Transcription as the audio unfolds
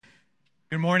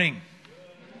Good morning.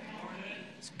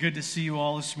 It's good to see you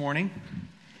all this morning.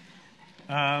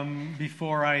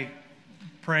 Before I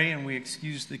pray and we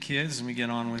excuse the kids and we get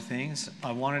on with things,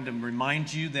 I wanted to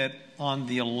remind you that on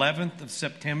the 11th of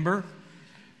September,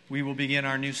 we will begin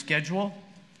our new schedule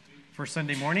for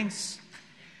Sunday mornings.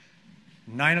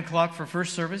 9 o'clock for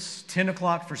first service, 10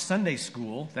 o'clock for Sunday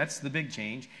school, that's the big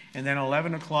change, and then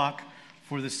 11 o'clock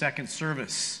for the second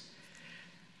service.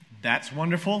 That's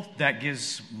wonderful. That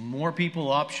gives more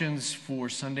people options for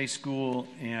Sunday school,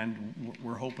 and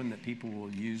we're hoping that people will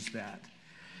use that.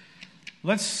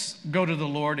 Let's go to the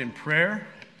Lord in prayer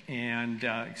and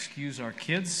excuse our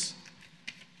kids.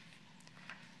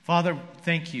 Father,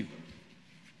 thank you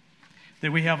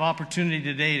that we have opportunity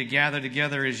today to gather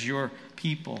together as your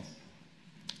people.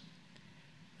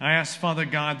 I ask, Father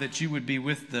God, that you would be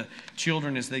with the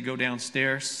children as they go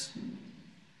downstairs.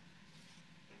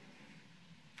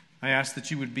 I ask that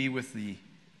you would be with the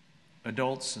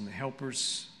adults and the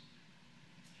helpers.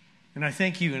 And I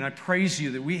thank you and I praise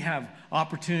you that we have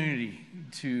opportunity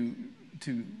to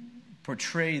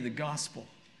portray the gospel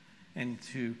and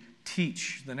to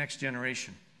teach the next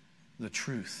generation the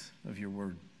truth of your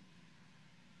word.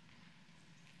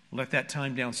 Let that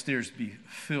time downstairs be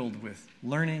filled with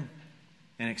learning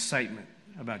and excitement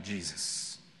about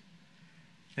Jesus.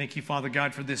 Thank you, Father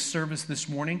God, for this service this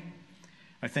morning.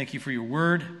 I thank you for your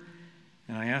word.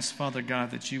 And I ask, Father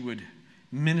God, that you would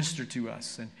minister to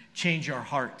us and change our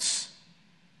hearts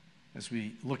as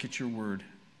we look at your word.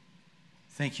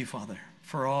 Thank you, Father,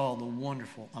 for all the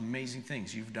wonderful, amazing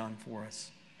things you've done for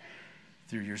us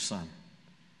through your Son.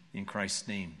 In Christ's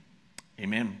name,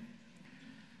 amen.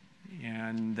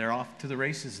 And they're off to the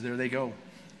races. There they go.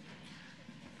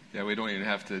 Yeah, we don't even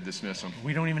have to dismiss them.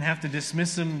 We don't even have to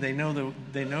dismiss them. They know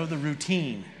the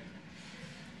routine.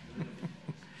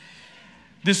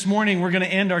 This morning, we're going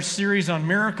to end our series on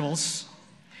miracles,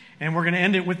 and we're going to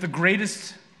end it with the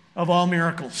greatest of all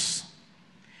miracles.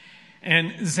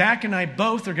 And Zach and I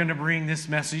both are going to bring this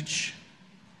message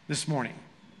this morning.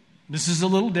 This is a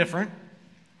little different,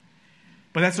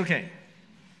 but that's okay.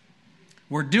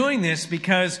 We're doing this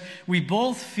because we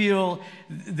both feel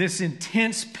this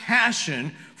intense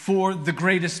passion for the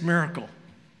greatest miracle.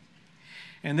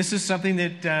 And this is something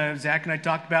that Zach and I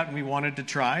talked about and we wanted to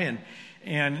try.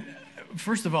 And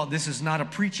first of all, this is not a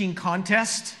preaching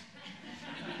contest.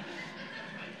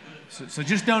 So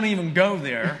just don't even go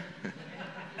there.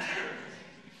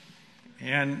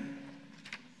 And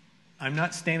I'm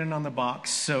not standing on the box,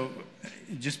 so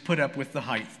just put up with the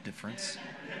height difference.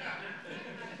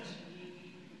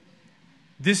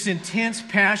 This intense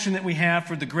passion that we have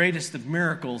for the greatest of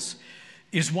miracles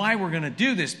is why we're going to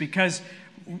do this, because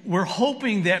we're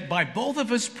hoping that by both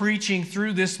of us preaching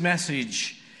through this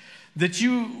message, that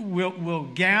you will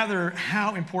gather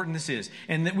how important this is,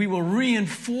 and that we will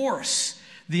reinforce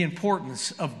the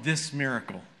importance of this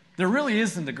miracle. There really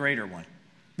isn't a greater one.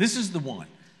 This is the one.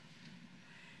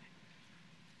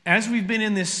 As we've been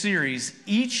in this series,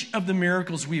 each of the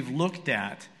miracles we've looked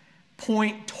at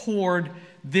point toward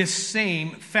this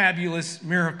same fabulous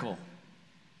miracle.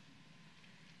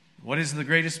 What is the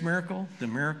greatest miracle? The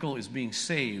miracle is being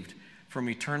saved from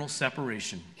eternal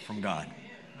separation from God.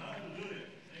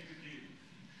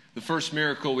 The first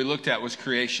miracle we looked at was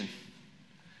creation.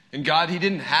 And God, He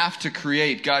didn't have to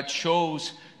create. God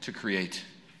chose to create.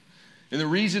 And the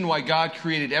reason why God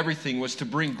created everything was to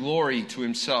bring glory to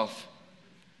Himself.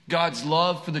 God's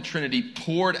love for the Trinity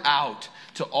poured out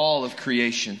to all of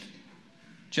creation.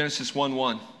 Genesis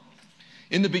 1:1.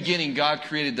 In the beginning, God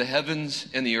created the heavens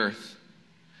and the earth.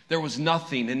 There was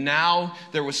nothing, and now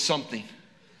there was something.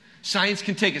 Science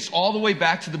can take us all the way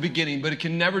back to the beginning, but it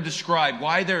can never describe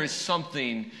why there is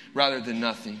something rather than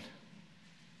nothing.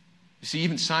 You see,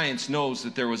 even science knows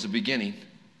that there was a beginning.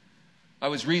 I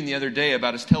was reading the other day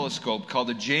about a telescope called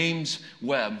the James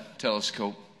Webb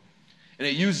Telescope. And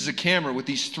it uses a camera with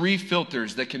these 3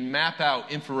 filters that can map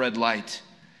out infrared light.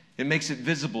 It makes it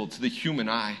visible to the human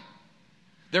eye.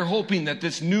 They're hoping that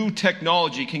this new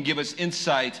technology can give us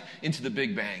insight into the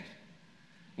Big Bang.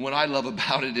 And what I love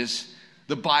about it is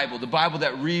the Bible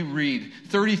that we read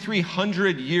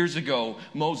 3,300 years ago,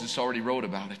 Moses already wrote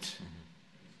about it.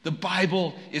 The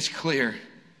Bible is clear.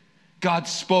 God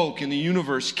spoke and the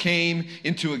universe came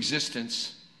into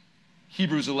existence.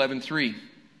 Hebrews 11:3.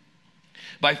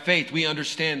 By faith, we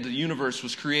understand the universe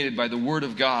was created by the Word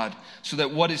of God, so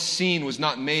that what is seen was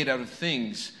not made out of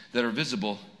things that are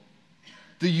visible.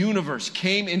 The universe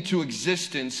came into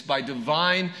existence by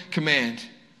divine command.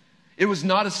 It was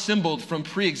not assembled from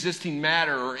pre-existing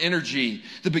matter or energy.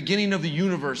 The beginning of the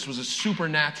universe was a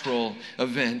supernatural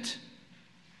event.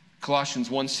 Colossians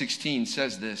 1:16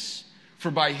 says this, For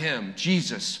by him,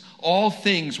 Jesus, all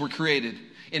things were created,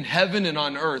 in heaven and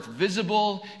on earth,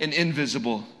 visible and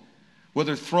invisible.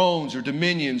 Whether thrones or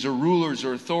dominions or rulers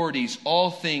or authorities, all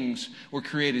things were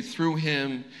created through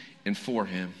him and for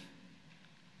him.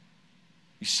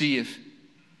 You see, if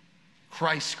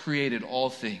Christ created all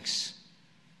things,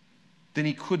 then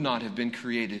he could not have been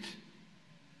created.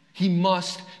 He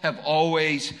must have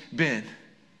always been.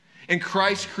 And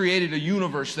Christ created a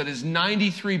universe that is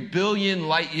 93 billion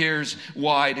light years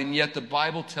wide, and yet the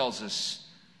Bible tells us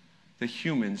that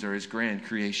humans are his grand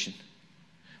creation.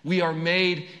 We are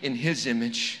made in his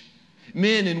image.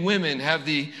 Men and women have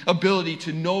the ability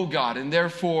to know God and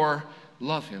therefore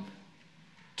love him,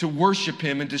 to worship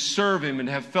him and to serve him and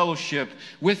have fellowship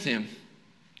with him.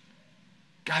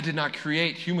 God did not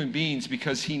create human beings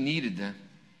because he needed them.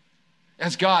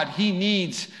 As God, he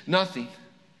needs nothing.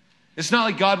 It's not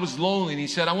like God was lonely and he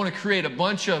said, I want to create a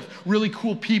bunch of really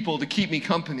cool people to keep me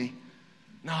company.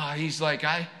 No, he's like,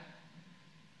 I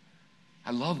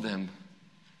love them.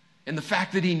 And the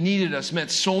fact that he needed us meant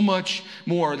so much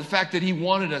more. The fact that he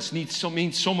wanted us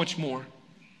means so much more.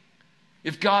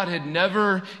 If God had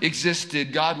never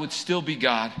existed, God would still be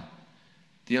God,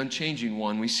 the unchanging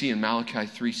one we see in Malachi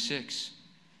 3:6.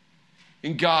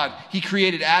 In God, he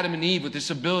created Adam and Eve with this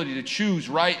ability to choose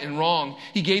right and wrong.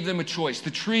 He gave them a choice,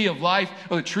 the tree of life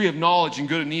or the tree of knowledge and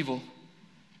good and evil.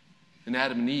 And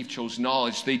Adam and Eve chose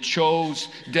knowledge. They chose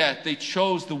death. They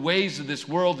chose the ways of this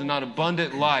world and not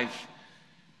abundant life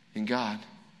in God.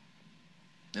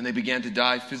 And they began to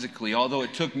die physically, although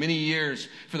it took many years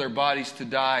for their bodies to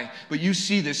die. But you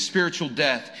see this spiritual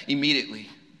death immediately,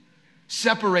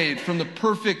 separated from the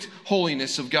perfect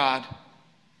holiness of God.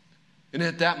 And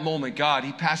at that moment, God,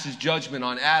 he passes judgment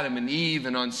on Adam and Eve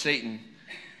and on Satan.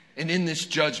 And in this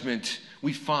judgment,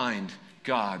 we find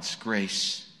God's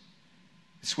grace.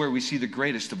 It's where we see the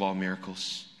greatest of all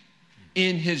miracles.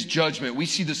 In his judgment, we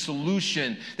see the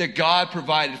solution that God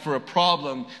provided for a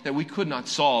problem that we could not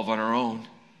solve on our own.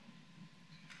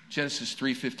 Genesis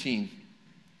 3:15.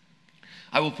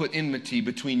 I will put enmity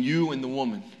between you and the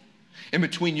woman, and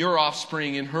between your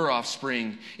offspring and her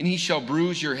offspring, and he shall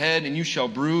bruise your head, and you shall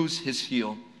bruise his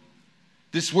heel.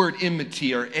 This word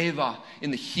enmity, or eva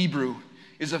in the Hebrew,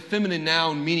 is a feminine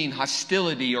noun meaning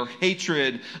hostility or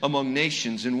hatred among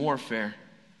nations in warfare.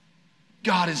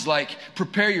 God is like,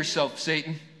 prepare yourself,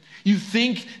 Satan. You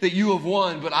think that you have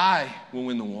won, but I will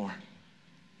win the war.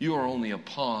 You are only a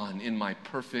pawn in my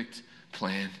perfect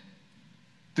plan.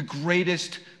 The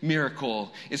greatest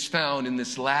miracle is found in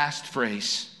this last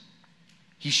phrase.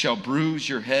 He shall bruise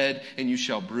your head, and you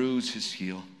shall bruise his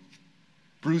heel.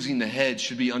 Bruising the head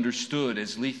should be understood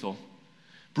as lethal.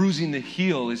 Bruising the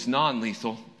heel is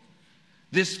non-lethal.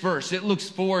 This verse, it looks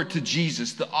forward to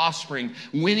Jesus, the offspring,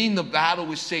 winning the battle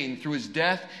with Satan through his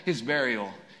death, his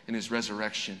burial, and his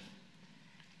resurrection.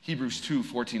 Hebrews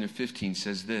 2:14 and 15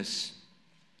 says this.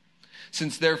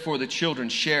 Since therefore the children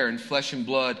share in flesh and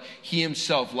blood, he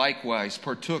himself likewise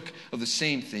partook of the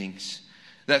same things,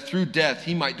 that through death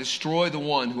he might destroy the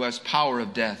one who has power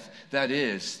of death, that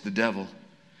is, the devil,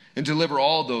 and deliver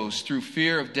all those through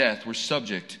fear of death were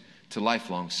subject to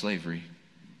lifelong slavery.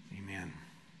 Amen.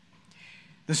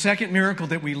 The second miracle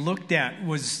that we looked at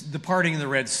was the parting of the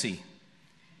Red Sea.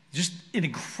 Just an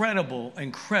incredible,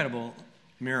 incredible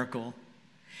miracle.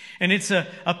 And it's a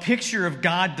picture of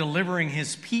God delivering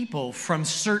his people from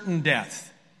certain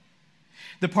death.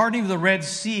 The parting of the Red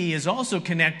Sea is also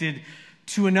connected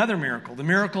to another miracle, the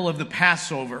miracle of the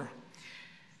Passover.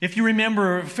 If you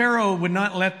remember, Pharaoh would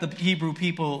not let the Hebrew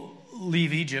people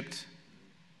leave Egypt,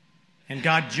 and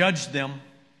God judged them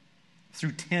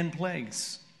through 10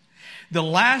 plagues. The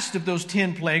last of those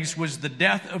 10 plagues was the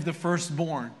death of the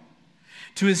firstborn.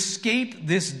 To escape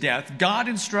this death, God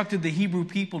instructed the Hebrew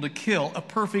people to kill a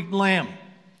perfect lamb.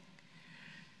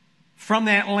 From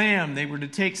that lamb, they were to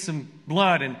take some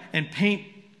blood and paint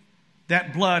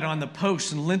that blood on the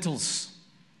posts and lintels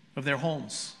of their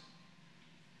homes.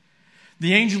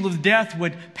 The angel of death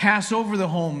would pass over the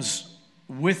homes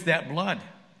with that blood.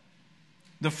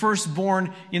 The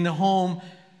firstborn in the home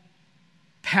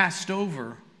passed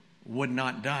over would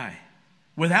not die.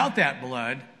 Without that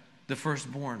blood, the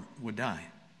firstborn would die.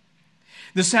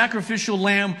 The sacrificial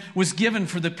lamb was given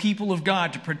for the people of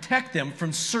God to protect them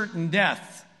from certain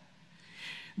death.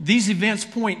 These events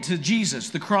point to Jesus,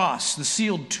 the cross, the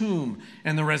sealed tomb,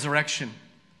 and the resurrection.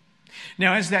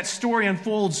 Now, as that story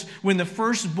unfolds, when the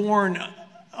firstborn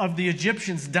of the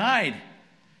Egyptians died,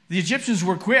 the Egyptians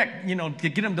were quick, to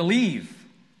get them to leave.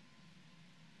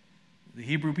 The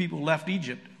Hebrew people left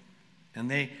Egypt,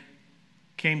 and they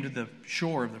came to the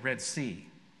shore of the Red Sea.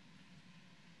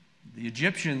 The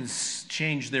Egyptians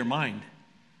changed their mind,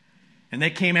 And they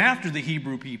came after the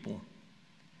Hebrew people.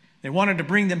 They wanted to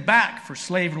bring them back for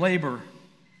slave labor.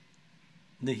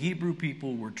 The Hebrew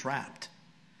people were trapped.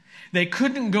 They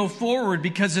couldn't go forward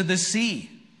because of the sea.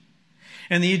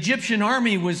 And the Egyptian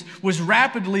army was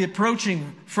rapidly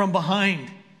approaching from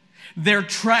behind. They're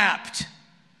trapped.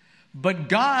 But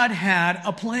God had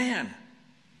a plan.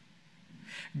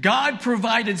 God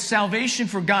provided salvation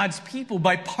for God's people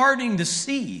by parting the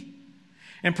sea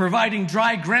and providing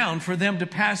dry ground for them to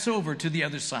pass over to the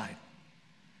other side.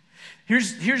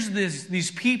 Here's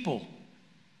these people.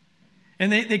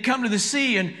 And they come to the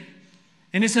sea, and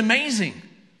it's amazing.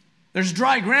 There's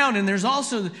dry ground, and there's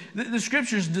also, the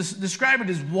scriptures describe it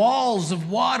as walls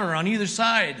of water on either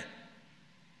side.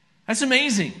 That's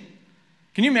amazing.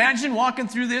 Can you imagine walking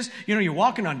through this? You know, you're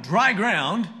walking on dry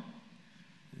ground,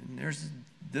 and there's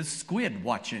this squid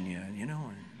watching you, you know,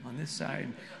 on this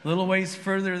side. A little ways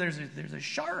further, there's a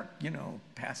shark, you know,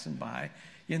 passing by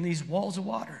in these walls of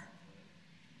water.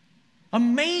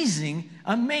 Amazing,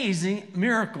 amazing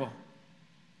miracle.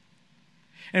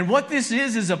 And what this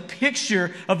is a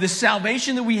picture of the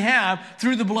salvation that we have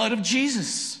through the blood of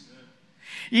Jesus.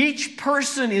 Each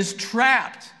person is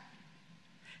trapped,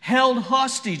 held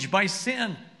hostage by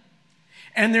sin.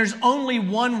 And there's only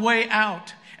one way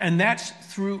out, and that's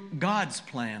through God's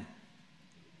plan.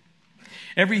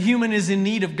 Every human is in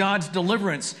need of God's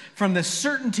deliverance from the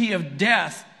certainty of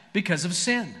death because of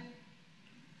sin.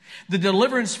 The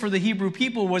deliverance for the Hebrew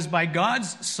people was by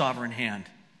God's sovereign hand.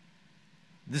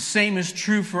 The same is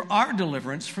true for our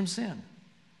deliverance from sin.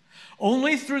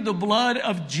 Only through the blood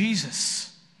of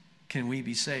Jesus can we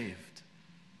be saved.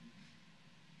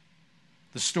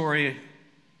 The story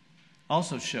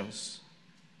also shows,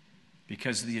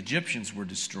 because the Egyptians were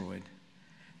destroyed,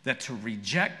 that to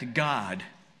reject God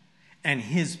and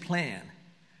His plan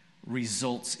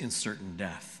results in certain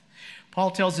death.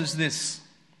 Paul tells us this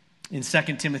in 2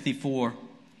 Timothy 4.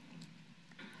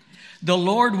 The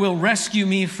Lord will rescue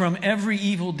me from every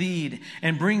evil deed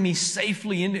and bring me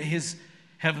safely into His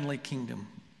heavenly kingdom.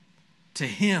 To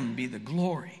Him be the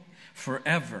glory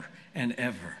forever and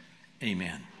ever.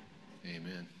 Amen.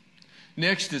 Amen.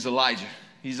 Next is Elijah.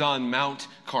 He's on Mount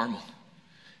Carmel.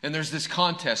 And there's this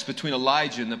contest between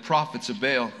Elijah and the prophets of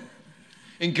Baal.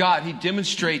 And God, He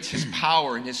demonstrates His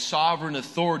power and His sovereign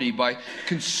authority by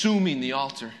consuming the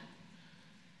altar.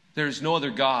 There is no other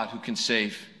God who can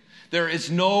save. There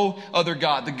is no other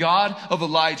God. The God of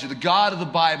Elijah, the God of the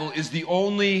Bible, is the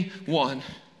only one.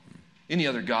 Any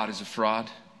other God is a fraud,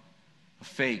 a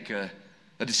fake, a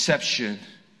deception.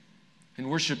 And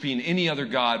worshiping any other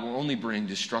God will only bring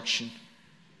destruction.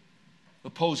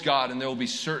 Oppose God and there will be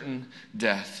certain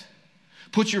death.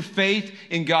 Put your faith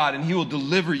in God and He will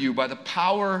deliver you by the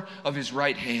power of His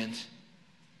right hand.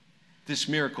 This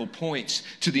miracle points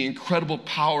to the incredible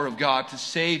power of God to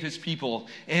save His people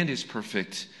and His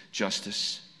perfect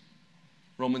justice.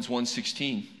 Romans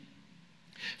 1:16.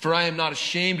 For I am not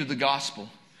ashamed of the gospel,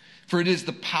 for it is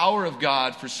the power of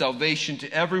God for salvation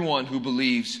to everyone who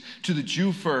believes, to the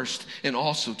Jew first and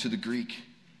also to the Greek.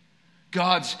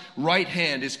 God's right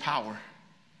hand is power.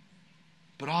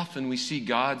 But often we see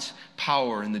God's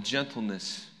power in the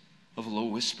gentleness of a low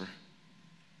whisper.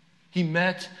 He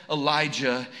met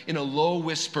Elijah in a low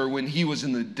whisper when he was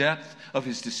in the depth of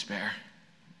his despair.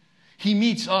 He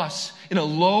meets us in a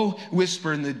low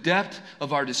whisper in the depth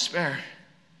of our despair.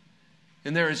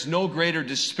 And there is no greater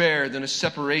despair than a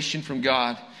separation from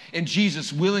God. And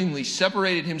Jesus willingly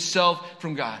separated Himself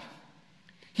from God.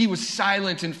 He was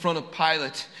silent in front of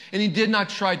Pilate, and He did not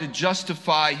try to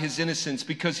justify His innocence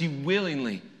because He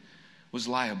willingly was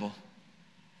liable.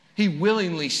 He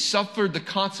willingly suffered the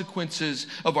consequences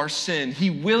of our sin.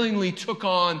 He willingly took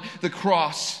on the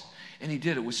cross, and He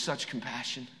did it with such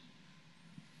compassion.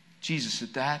 Jesus,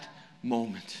 at that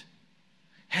moment,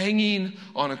 hanging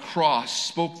on a cross,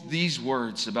 spoke these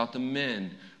words about the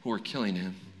men who were killing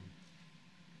Him.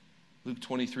 Luke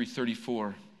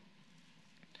 23:34.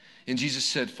 And Jesus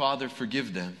said, Father,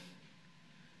 forgive them,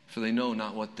 for they know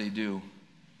not what they do.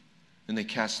 And they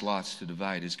cast lots to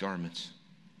divide His garments.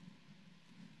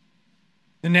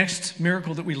 The next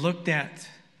miracle that we looked at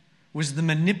was the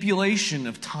manipulation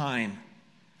of time.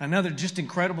 Another just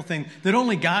incredible thing that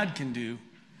only God can do.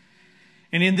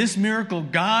 And in this miracle,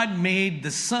 God made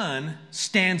the sun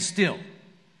stand still.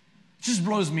 It just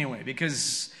blows me away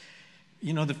because,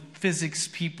 you know, the physics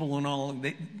people and all,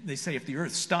 they say if the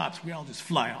earth stops, we all just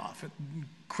fly off at an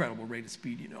incredible rate of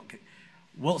speed, you know. Okay.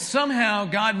 Well, somehow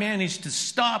God managed to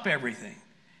stop everything,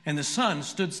 and the sun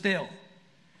stood still.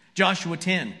 Joshua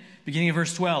 10, beginning of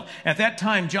verse 12. At that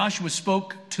time, Joshua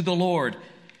spoke to the Lord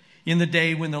in the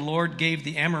day when the Lord gave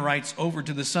the Amorites over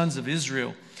to the sons of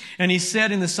Israel. And he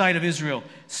said in the sight of Israel,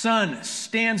 Sun,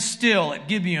 stand still at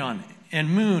Gibeon, and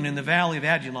moon in the valley of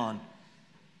Adullam.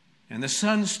 And the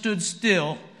sun stood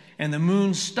still, and the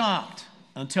moon stopped,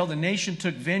 until the nation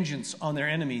took vengeance on their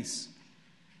enemies.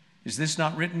 Is this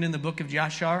not written in the book of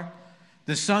Jashar?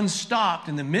 The sun stopped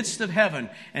in the midst of heaven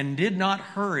and did not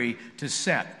hurry to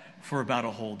set for about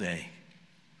a whole day.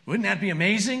 Wouldn't that be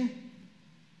amazing?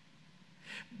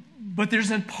 But there's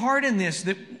a part in this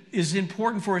that is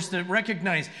important for us to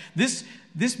recognize. This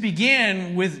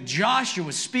began with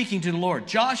Joshua speaking to the Lord.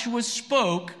 Joshua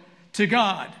spoke to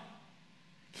God.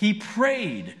 He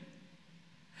prayed.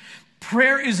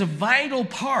 Prayer is a vital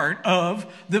part of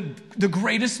the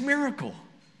greatest miracle.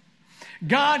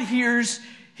 God hears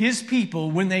his people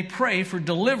when they pray for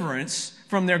deliverance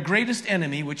from their greatest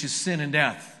enemy, which is sin and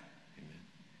death.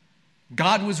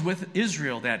 God was with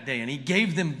Israel that day, and he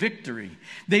gave them victory.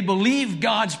 They believed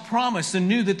God's promise and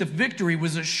knew that the victory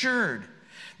was assured.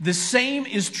 The same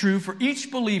is true for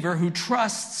each believer who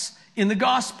trusts in the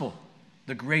gospel,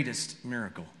 the greatest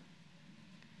miracle.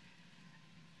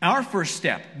 Our first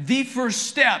step, the first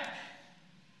step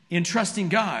in trusting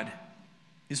God,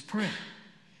 is prayer.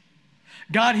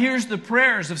 God hears the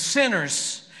prayers of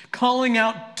sinners calling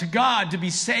out to God to be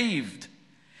saved.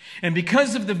 And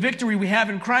because of the victory we have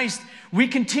in Christ, we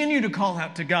continue to call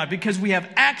out to God because we have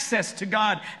access to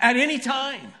God at any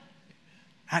time.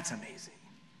 That's amazing.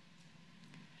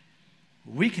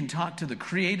 We can talk to the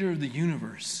creator of the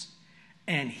universe,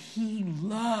 and he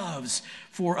loves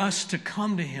for us to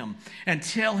come to him and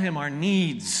tell him our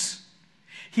needs.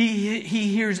 He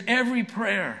hears every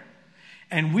prayer,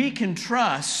 and we can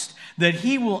trust that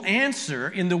he will answer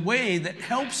in the way that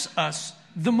helps us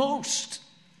the most.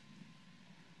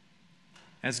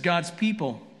 As God's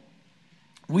people,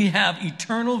 we have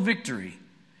eternal victory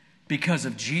because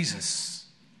of Jesus.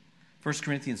 1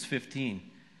 Corinthians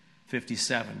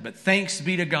 15:57. But thanks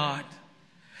be to God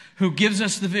who gives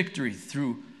us the victory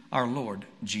through our Lord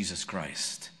Jesus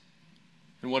Christ.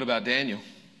 And what about Daniel?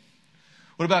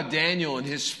 What about Daniel and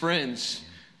his friends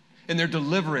and their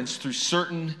deliverance through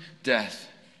certain death?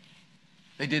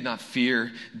 They did not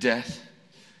fear death.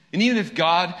 And even if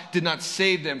God did not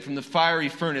save them from the fiery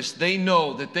furnace, they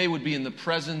know that they would be in the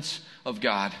presence of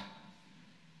God.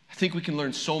 I think we can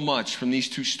learn so much from these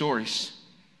two stories.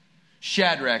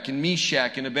 Shadrach and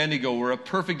Meshach and Abednego were a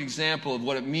perfect example of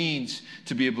what it means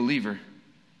to be a believer.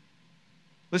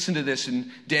 Listen to this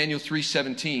in Daniel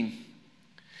 3:17.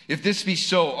 If this be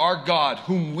so, our God,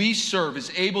 whom we serve,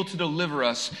 is able to deliver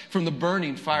us from the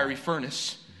burning fiery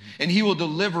furnace, and he will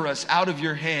deliver us out of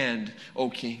your hand, O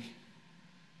king.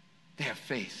 They have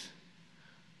faith.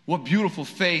 What beautiful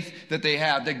faith that they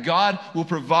have, that God will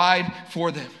provide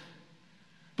for them.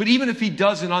 But even if he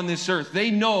doesn't on this earth,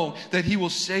 they know that he will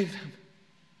save them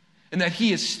and that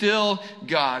he is still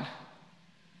God.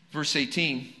 Verse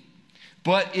 18,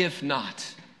 but if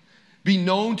not, be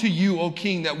known to you, O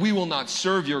king, that we will not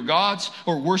serve your gods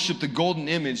or worship the golden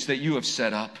image that you have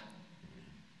set up.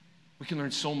 We can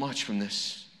learn so much from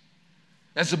this.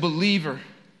 As a believer,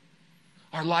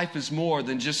 our life is more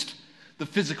than just the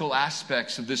physical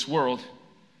aspects of this world.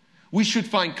 We should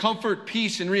find comfort,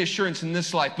 peace, and reassurance in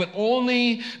this life, but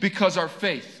only because our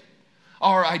faith,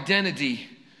 our identity,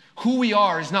 who we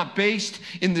are is not based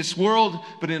in this world,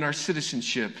 but in our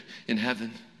citizenship in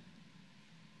heaven.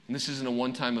 And this isn't a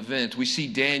one-time event. We see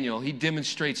Daniel, he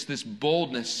demonstrates this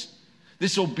boldness,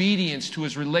 this obedience to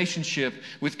his relationship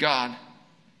with God.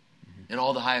 And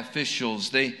all the high officials,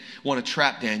 they want to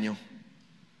trap Daniel.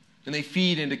 And they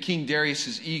feed into King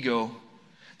Darius's ego.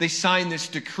 They sign this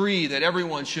decree that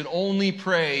everyone should only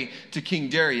pray to King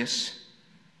Darius.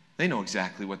 They know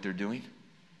exactly what they're doing.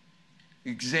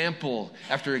 Example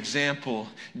after example,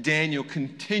 Daniel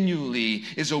continually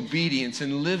is obedient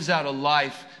and lives out a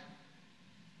life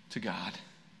to God.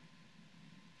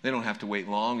 They don't have to wait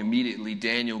long. Immediately,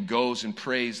 Daniel goes and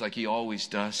prays like he always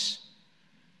does.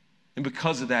 And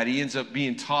because of that, he ends up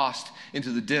being tossed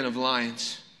into the den of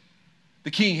lions.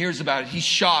 The king hears about it. He's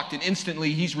shocked, and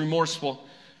instantly he's remorseful.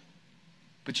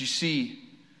 But you see,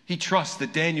 he trusts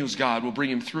that Daniel's God will bring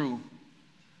him through.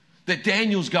 That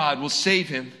Daniel's God will save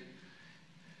him.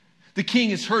 The king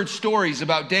has heard stories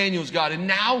about Daniel's God, and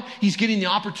now he's getting the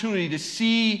opportunity to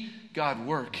see God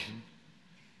work.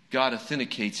 God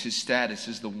authenticates his status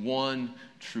as the one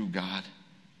true God.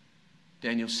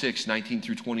 Daniel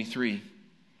 6:19-23.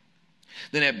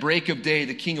 Then at break of day,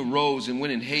 the king arose and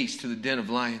went in haste to the den of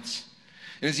lions.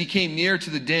 And as he came near to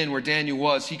the den where Daniel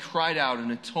was, he cried out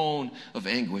in a tone of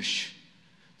anguish.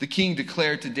 The king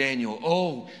declared to Daniel,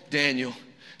 "O Daniel,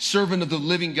 servant of the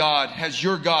living God, has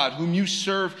your God, whom you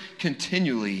serve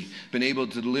continually, been able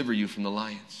to deliver you from the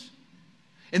lions?"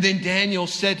 And then Daniel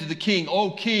said to the king,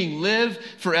 O king, live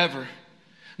forever.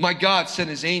 My God sent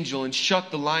his angel and shut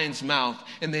the lion's mouth,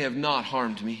 and they have not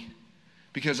harmed me,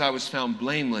 because I was found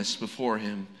blameless before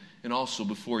him, and also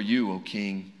before you, O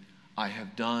king. I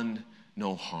have done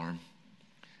no harm.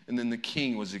 And then the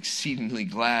king was exceedingly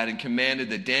glad and commanded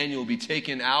that Daniel be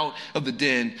taken out of the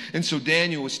den. And so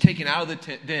Daniel was taken out of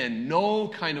the den. No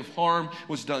kind of harm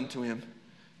was done to him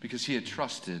because he had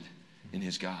trusted in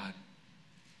his God.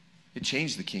 It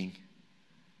changed the king.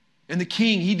 And the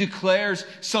king, he declares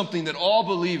something that all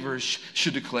believers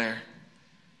should declare.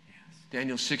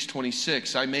 Daniel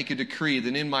 6:26, I make a decree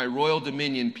that in my royal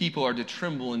dominion people are to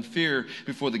tremble and fear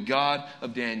before the God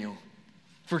of Daniel.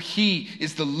 For he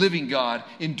is the living God,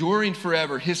 enduring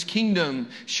forever. His kingdom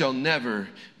shall never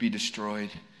be destroyed,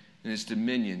 and his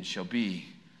dominion shall be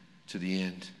to the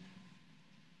end.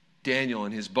 Daniel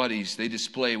and his buddies, they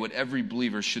display what every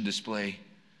believer should display.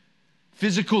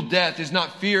 Physical death is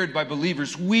not feared by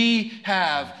believers. We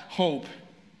have hope.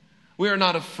 We are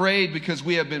not afraid because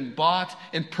we have been bought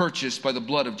and purchased by the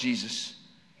blood of Jesus.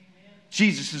 Amen.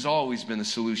 Jesus has always been the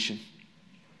solution.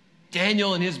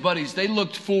 Daniel and his buddies, they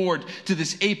looked forward to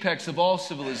this apex of all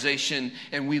civilization,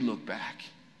 and we look back.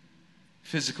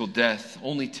 Physical death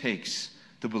only takes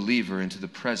the believer into the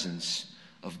presence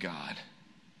of God.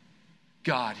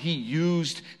 God, he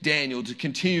used Daniel to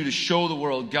continue to show the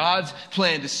world God's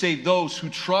plan to save those who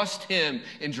trust him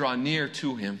and draw near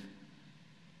to him.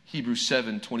 Hebrews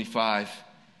 7:25.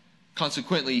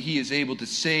 Consequently, he is able to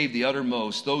save the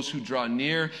uttermost, those who draw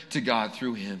near to God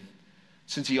through him,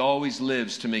 since he always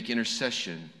lives to make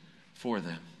intercession for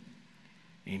them.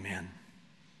 Amen.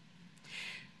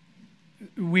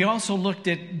 We also looked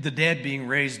at the dead being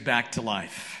raised back to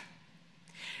life.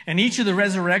 And each of the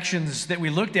resurrections that we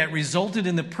looked at resulted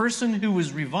in the person who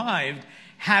was revived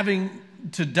having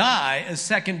to die a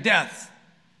second death.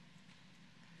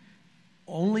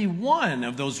 Only one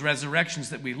of those resurrections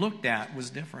that we looked at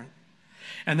was different.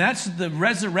 And that's the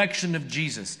resurrection of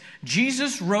Jesus.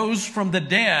 Jesus rose from the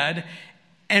dead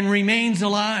and remains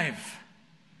alive.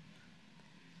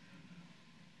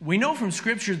 We know from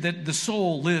Scripture that the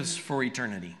soul lives for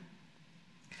eternity.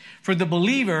 For the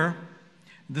believer,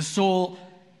 the soul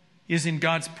is in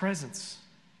God's presence.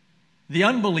 The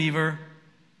unbeliever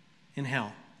in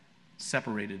hell,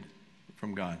 separated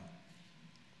from God.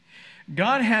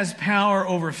 God has power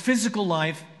over physical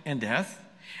life and death,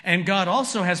 and God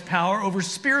also has power over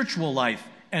spiritual life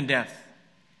and death.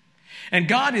 And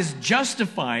God is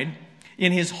justified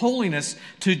in his holiness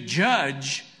to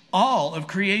judge all of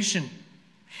creation.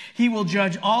 He will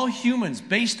judge all humans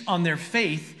based on their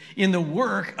faith in the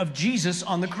work of Jesus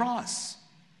on the cross.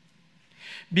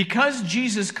 Because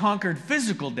Jesus conquered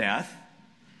physical death,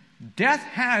 death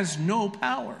has no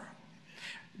power.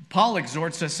 Paul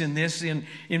exhorts us in this in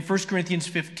 1 Corinthians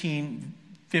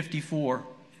 15:54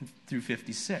 through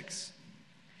 56.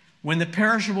 When the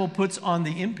perishable puts on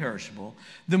the imperishable,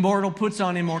 the mortal puts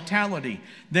on immortality.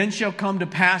 Then shall come to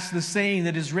pass the saying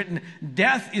that is written,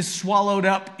 death is swallowed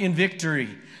up in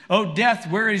victory. O death,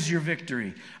 where is your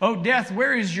victory? O death,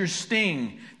 where is your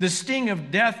sting? The sting of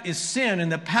death is sin,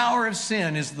 and the power of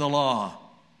sin is the law.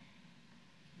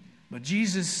 But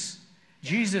Jesus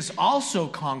also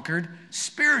conquered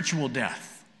spiritual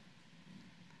death.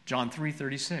 John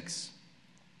 3:36.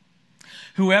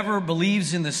 Whoever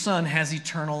believes in the Son has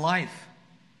eternal life.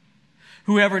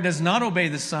 Whoever does not obey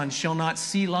the Son shall not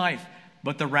see life,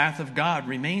 but the wrath of God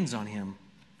remains on him.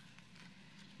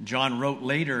 John wrote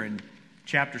later in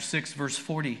chapter 6, verse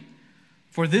 40,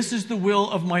 for this is the will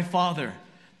of my Father,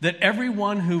 that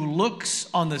everyone who looks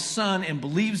on the Son and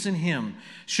believes in him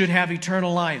should have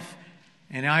eternal life,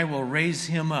 and I will raise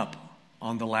him up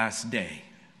on the last day.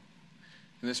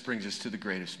 And this brings us to the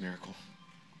greatest miracle,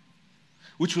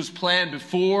 which was planned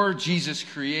before Jesus'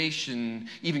 creation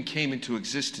even came into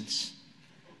existence.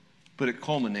 But it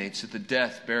culminates at the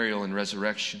death, burial, and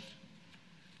resurrection.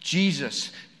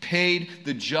 Jesus paid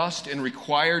the just and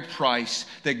required price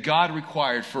that God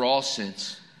required for all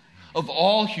sins of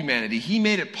all humanity. He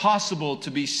made it possible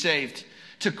to be saved,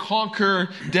 to conquer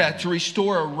death, to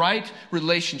restore a right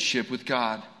relationship with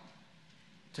God,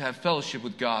 to have fellowship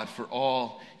with God for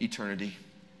all eternity.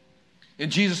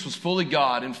 And Jesus was fully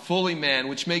God and fully man,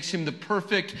 which makes him the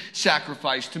perfect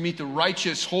sacrifice to meet the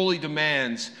righteous, holy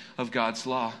demands of God's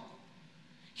law.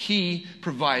 He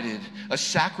provided a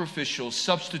sacrificial,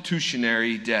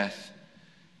 substitutionary death.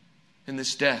 And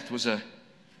this death was a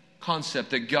concept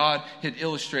that God had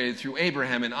illustrated through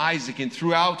Abraham and Isaac and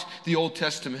throughout the Old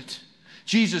Testament.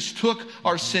 Jesus took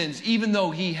our sins, even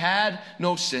though he had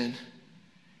no sin,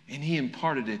 and he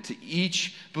imparted it to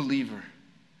each believer,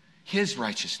 his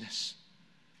righteousness.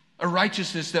 A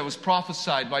righteousness that was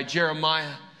prophesied by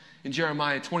Jeremiah in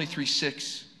Jeremiah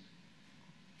 23:6.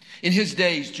 In his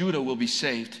days, Judah will be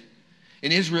saved,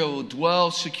 and Israel will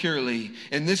dwell securely.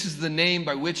 And this is the name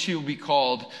by which he will be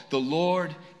called. The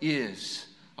Lord is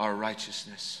our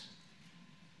righteousness.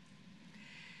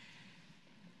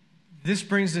 This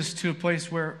brings us to a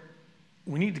place where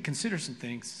we need to consider some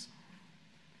things.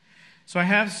 So I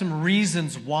have some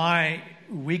reasons why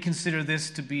we consider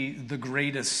this to be the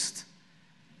greatest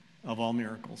of all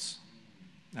miracles.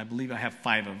 I believe I have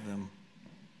 5 of them.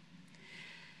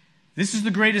 This is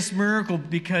the greatest miracle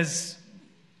because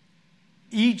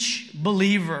each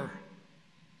believer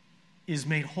is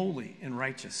made holy and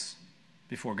righteous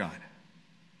before God.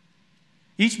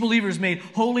 Each believer is made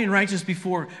holy and righteous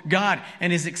before God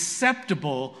and is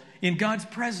acceptable in God's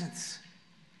presence.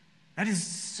 That is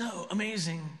so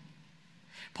amazing.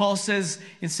 Paul says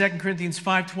in 2 Corinthians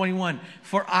 5:21,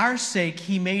 "For our sake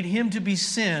he made him to be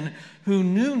sin who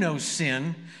knew no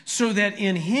sin, so that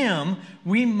in him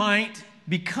we might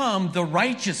become the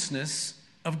righteousness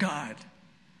of God."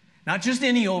 Not just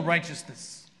any old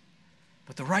righteousness,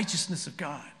 but the righteousness of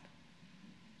God.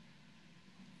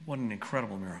 What an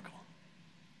incredible miracle.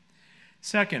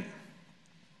 Second,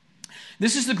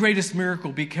 this is the greatest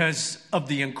miracle because of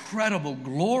the incredible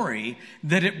glory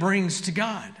that it brings to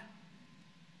God.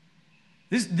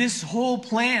 This whole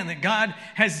plan that God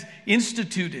has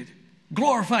instituted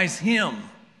glorifies Him.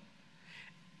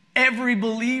 Every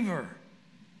believer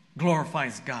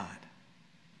glorifies God.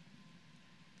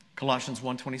 Colossians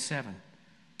 1:27.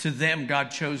 To them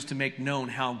God chose to make known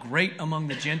how great among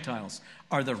the Gentiles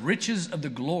are the riches of the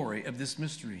glory of this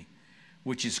mystery,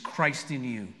 which is Christ in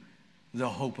you, the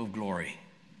hope of glory.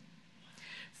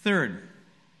 Third,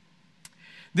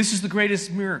 this is the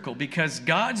greatest miracle because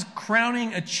God's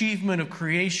crowning achievement of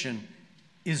creation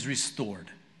is restored.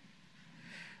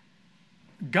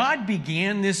 God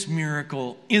began this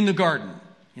miracle in the garden.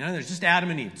 You know, there's just Adam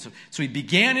and Eve. So he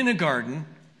began in a garden,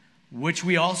 which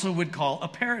we also would call a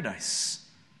paradise.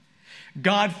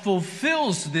 God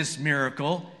fulfills this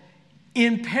miracle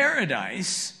in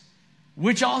paradise,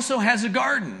 which also has a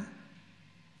garden.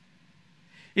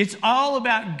 It's all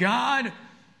about God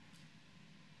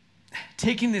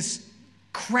taking this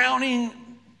crowning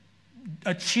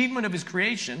achievement of His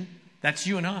creation, that's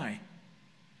you and I,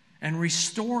 and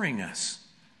restoring us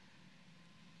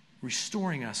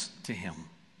to Him.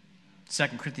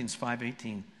 2 Corinthians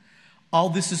 5:18. All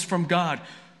this is from God,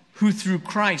 who through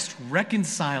Christ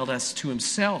reconciled us to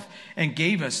Himself and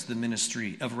gave us the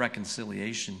ministry of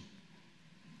reconciliation.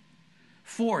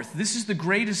 Fourth, this is the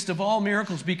greatest of all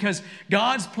miracles because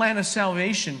God's plan of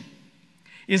salvation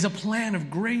is a plan of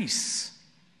grace.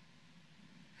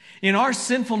 In our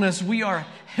sinfulness, we are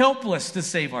helpless to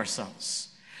save ourselves.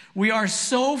 We are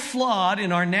so flawed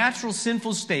in our natural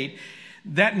sinful state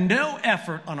that no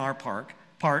effort on our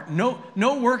part,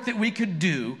 no work that we could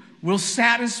do will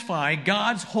satisfy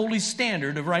God's holy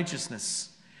standard of righteousness.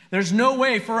 There's no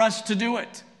way for us to do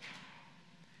it.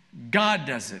 God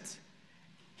does it.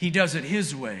 He does it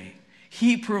His way.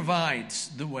 He provides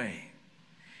the way.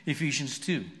 Ephesians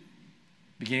 2,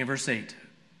 beginning of verse 8.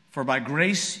 For by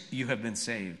grace you have been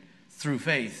saved through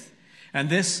faith.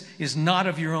 And this is not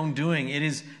of your own doing. It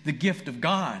is the gift of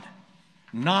God,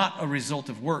 not a result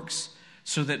of works,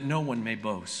 so that no one may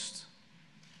boast.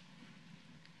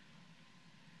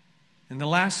 And the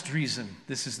last reason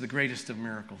this is the greatest of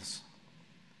miracles.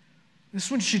 This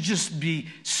one should just be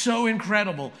so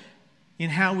incredible in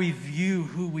how we view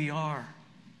who we are.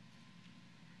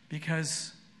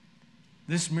 Because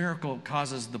this miracle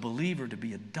causes the believer to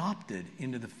be adopted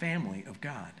into the family of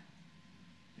God.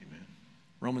 Amen.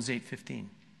 Romans 8:15.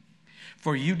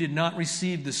 For you did not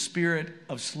receive the spirit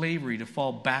of slavery to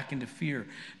fall back into fear,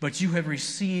 but you have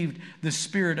received the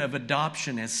spirit of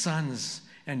adoption as sons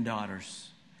and daughters,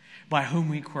 by whom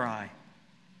we cry,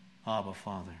 Abba,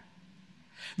 Father.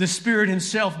 The Spirit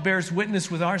Himself bears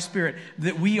witness with our spirit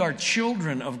that we are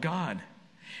children of God.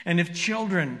 And if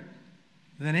children,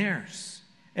 then heirs.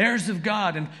 Heirs of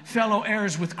God and fellow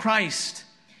heirs with Christ,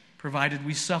 provided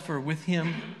we suffer with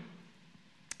Him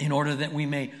in order that we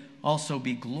may also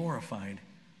be glorified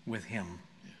with Him.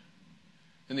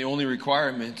 And the only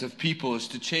requirement of people is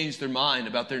to change their mind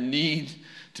about their need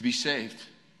to be saved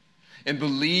and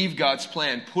believe God's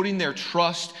plan, putting their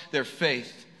trust, their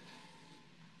faith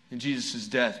in Jesus'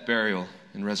 death, burial,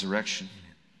 and resurrection.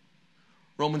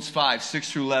 Romans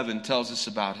 5:6-11 tells us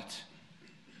about it.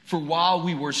 For while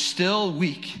we were still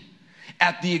weak,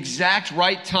 at the exact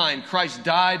right time, Christ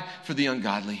died for the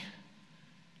ungodly.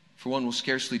 For one will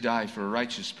scarcely die for a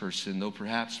righteous person, though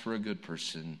perhaps for a good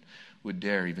person would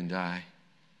dare even die.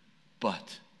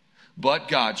 But But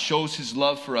God shows his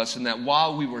love for us in that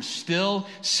while we were still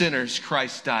sinners,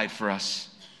 Christ died for us.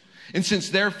 And since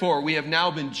therefore we have now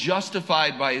been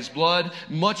justified by his blood,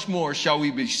 much more shall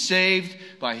we be saved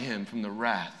by him from the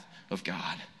wrath of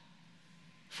God.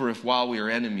 For if while we are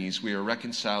enemies, we are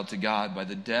reconciled to God by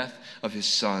the death of his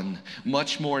Son,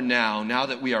 much more now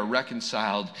that we are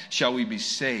reconciled, shall we be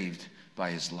saved by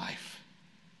his life.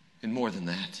 And more than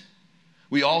that,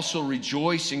 we also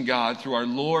rejoice in God through our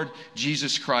Lord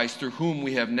Jesus Christ, through whom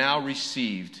we have now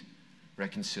received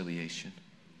reconciliation.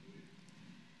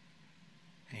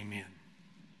 Amen.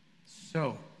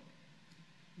 So,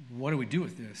 what do we do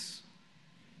with this?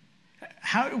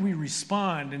 How do we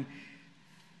respond? And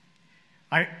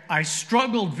I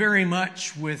struggled very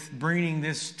much with bringing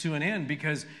this to an end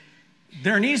because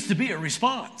there needs to be a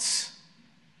response.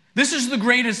 This is the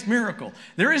greatest miracle.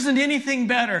 There isn't anything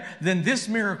better than this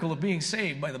miracle of being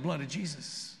saved by the blood of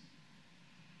Jesus.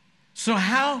 So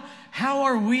how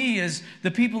are we as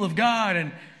the people of God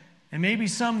and maybe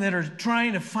some that are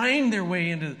trying to find their way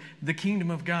into the kingdom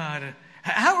of God,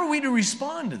 how are we to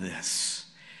respond to this?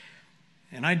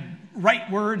 And I write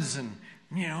words and,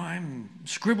 I'm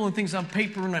scribbling things on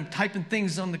paper and I'm typing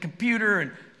things on the computer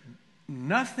and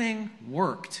nothing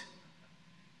worked.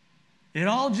 It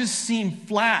all just seemed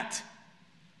flat.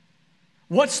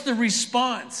 What's the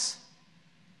response?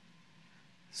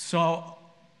 So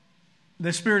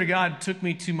the Spirit of God took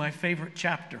me to my favorite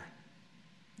chapter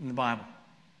in the Bible,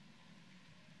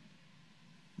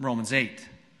 Romans 8.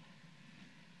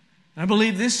 I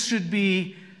believe this should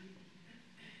be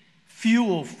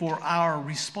fuel for our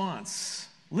response.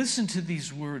 Listen to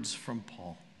these words from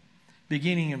Paul,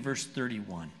 beginning in verse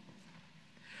 31.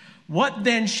 What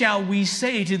then shall we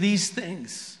say to these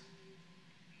things?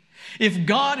 If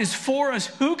God is for us,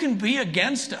 who can be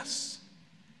against us?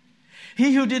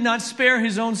 He who did not spare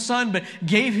his own Son, but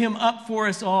gave him up for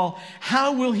us all,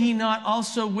 how will he not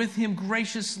also with him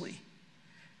graciously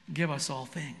give us all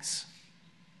things?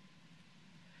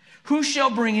 Who shall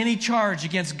bring any charge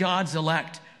against God's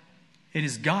elect? It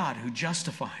is God who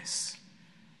justifies.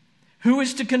 Who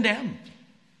is to condemn?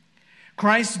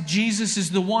 Christ Jesus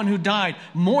is the one who died.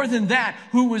 More than that,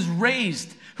 who was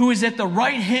raised, who is at the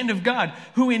right hand of God,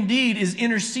 who indeed is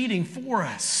interceding for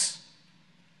us.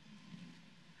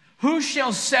 Who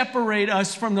shall separate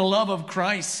us from the love of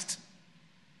Christ?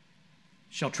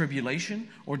 Shall tribulation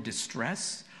or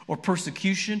distress or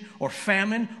persecution or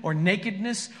famine or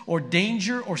nakedness or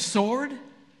danger or sword?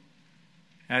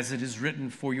 As it is written,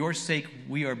 for your sake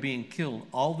we are being killed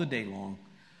all the day long.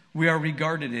 We are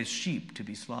regarded as sheep to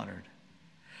be slaughtered.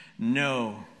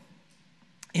 No,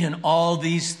 in all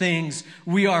these things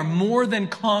we are more than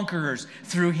conquerors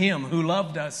through him who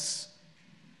loved us.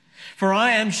 For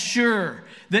I am sure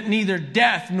that neither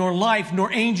death, nor life,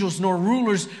 nor angels, nor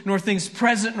rulers, nor things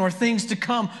present, nor things to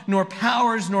come, nor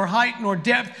powers, nor height, nor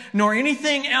depth, nor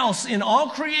anything else in all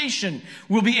creation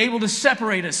will be able to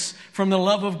separate us from the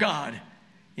love of God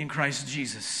in Christ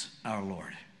Jesus our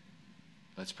Lord.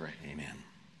 Let's pray. Amen.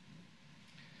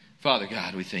 Father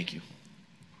God, we thank you.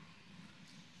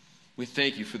 We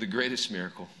thank you for the greatest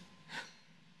miracle.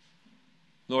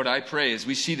 Lord, I pray as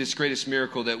we see this greatest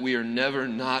miracle that we are never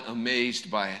not amazed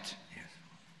by it. Yes.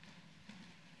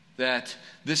 That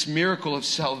this miracle of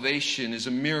salvation is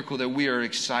a miracle that we are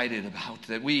excited about,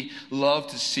 that we love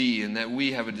to see, and that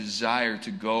we have a desire to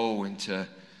go and to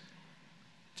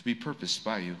be purposed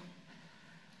by you.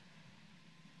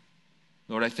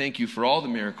 Lord, I thank you for all the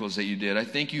miracles that you did. I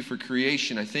thank you for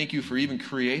creation. I thank you for even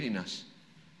creating us,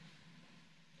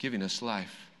 giving us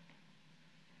life.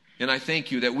 And I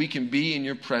thank you that we can be in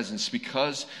your presence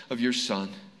because of your Son.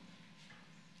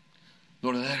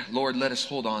 Lord, let us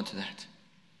hold on to that.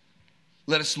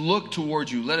 Let us look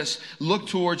toward you. Let us look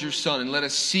towards your Son and let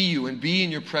us see you and be in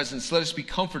your presence. Let us be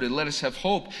comforted. Let us have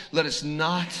hope. Let us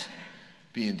not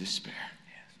be in despair.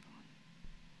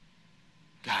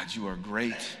 God, you are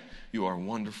great. You are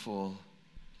wonderful.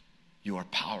 You are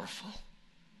powerful.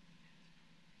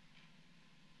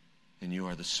 And you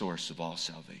are the source of all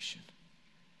salvation.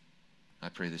 I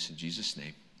pray this in Jesus'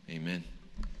 name. Amen.